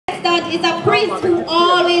that is a priest who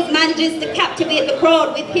always manages to captivate the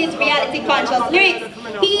crowd with his reality-conscious lyrics.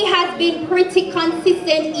 He has been pretty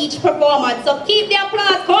consistent each performance, so keep the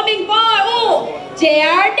applause coming for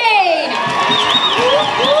DAINE.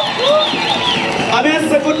 I'm going to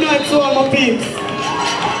say good night to all my peeps.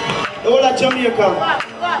 The whole of Jamaica.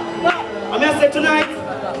 I'm going to say tonight, I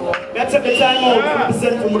take the time out to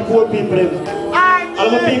represent for my poor people. All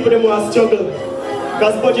my people them who are struggle.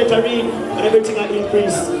 Because budgetary and everything are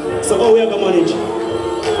increased. So how we are going to manage? I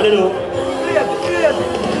don't know.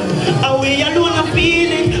 And we alone are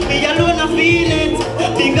feeling, we alone are feeling.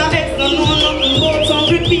 Bigger X no know nothing about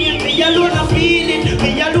hungry pain. We alone are feeling,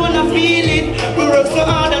 we alone are feeling. We work so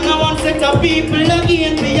hard and now one set of people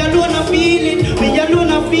again. We alone are feeling, we alone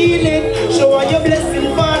are feeling. Show your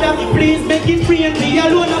blessing, Father, please make it free. And we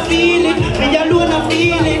alone are feeling, we alone are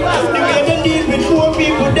feeling. The way they deal with poor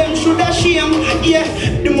people, them should have shame. Yeah,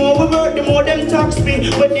 the more we work, the more them tax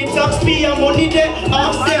me. When they tax me, and money they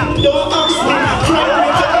ask them, don't ask me.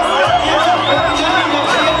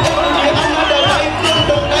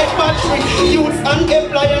 Youths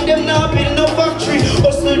unemployed and them now build no factory.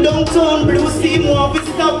 Hustle downtown, blue sea, more we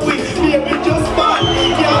stop with. Baby just born,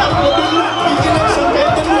 yeah, I'm going to be election, get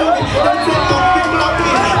them moving. Don't take no people like me.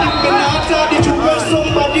 If me not tell the truth, where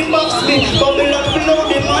somebody box me. But me love below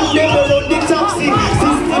the man, them around the taxi.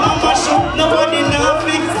 System on my shop, nobody now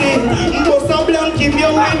fix it. Bust a blank if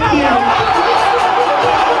you're with me.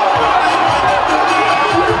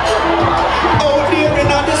 Out there in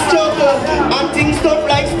the struggle, and things tough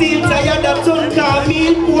like steel, tired of ton car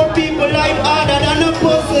meal. Poor people life harder than a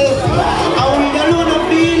puzzle. And we alone are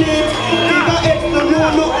feeling. Bigger X no know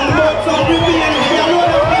nothing about some rebellion. We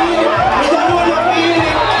alone are feeling. We alone are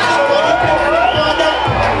feeling. So what the people father?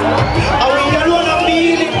 And we alone are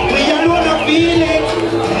feeling. We alone are feeling. I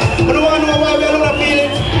don't want to know why we alone are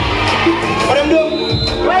feeling. What them do?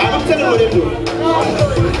 I'm telling you what them do.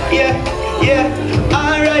 Yeah, yeah.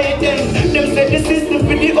 Alright then, them said the system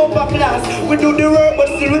for the upper class. We do the work but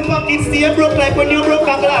still we pockets stay broke like when you broke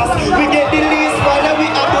a glass. We get the least while we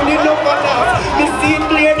are doing the upper class. We see it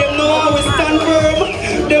clear, them know how we stand firm.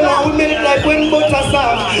 Them how we melt like when butter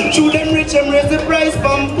soft. True them rich and raise the price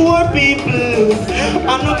from poor people. I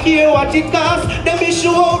no care what it costs. Them be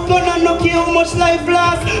show out gun and no care how much life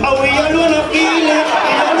lasts. And we alone are feeling, we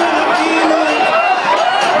alone are feeling.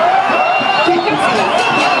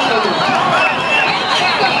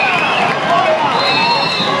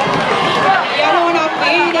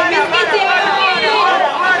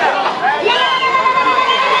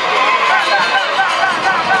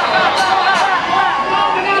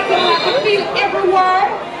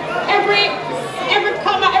 Every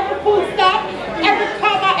comma, every full stop, every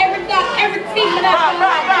comma, every dot, everything that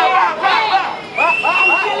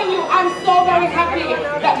I'm telling you, I'm so very happy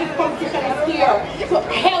that this competition is here to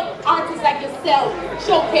help artists like yourself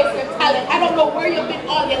showcase your talent. I don't know where you've been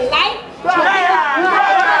all your life.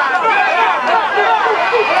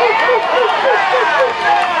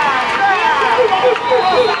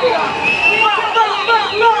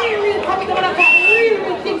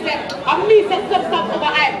 Things that I'm missing some stuff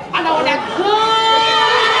over here, and I want to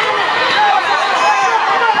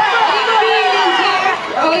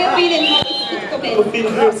How are you feeling? I'm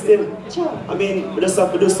feeling great still. I mean, we just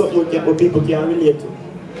have to do something what people can relate to.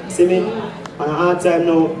 See me? And at hard time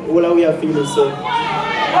now, all we are feeling so.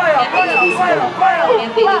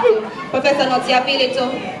 Professor Nuts, you feel it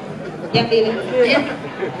too? You feel it? Yeah.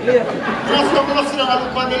 Just come and sit down and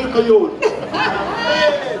look at the youth.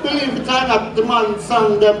 Believe the time that the man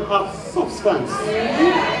sang them have substance.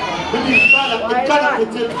 Believe the time that the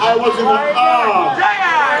connected I was in the arm.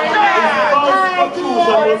 His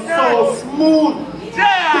voice was so smooth.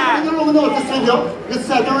 You don't know this video. You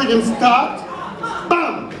said the rhythm start.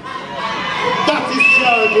 Bam! That is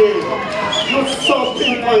Jardine. You're so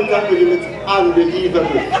pinpoint and rhythm, it's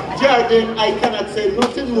unbelievable. Jardine, I cannot say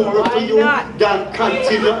nothing more to you than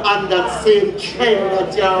continue on that same trend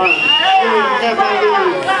that you're on. You will never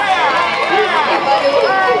lose.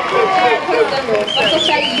 For such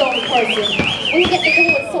a young person, when you get the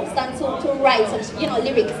whole substance to write such,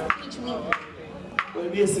 lyrics each week. Well,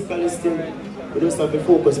 basically, still, we just have to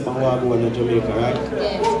focus on what we want in Jamaica, right?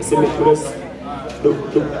 Yeah. So, we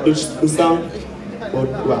just do song, but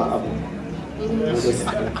what happened?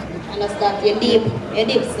 Understand? You're deep,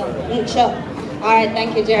 so sure. Alright,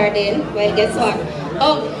 thank you, Jardine. Well, guess what?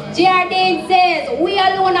 Jardine says, we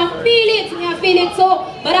alone are feel it, me I feel it too,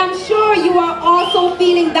 but I'm sure you are also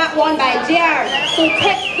feeling that one by JR. So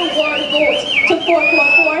text the word vote to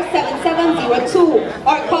 444-7702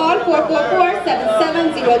 or call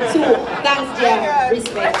 444-7702. Thanks, JR.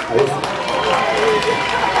 Respect.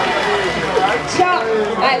 Sure.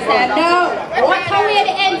 I said no. What how we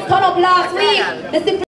the ends turn up last week? The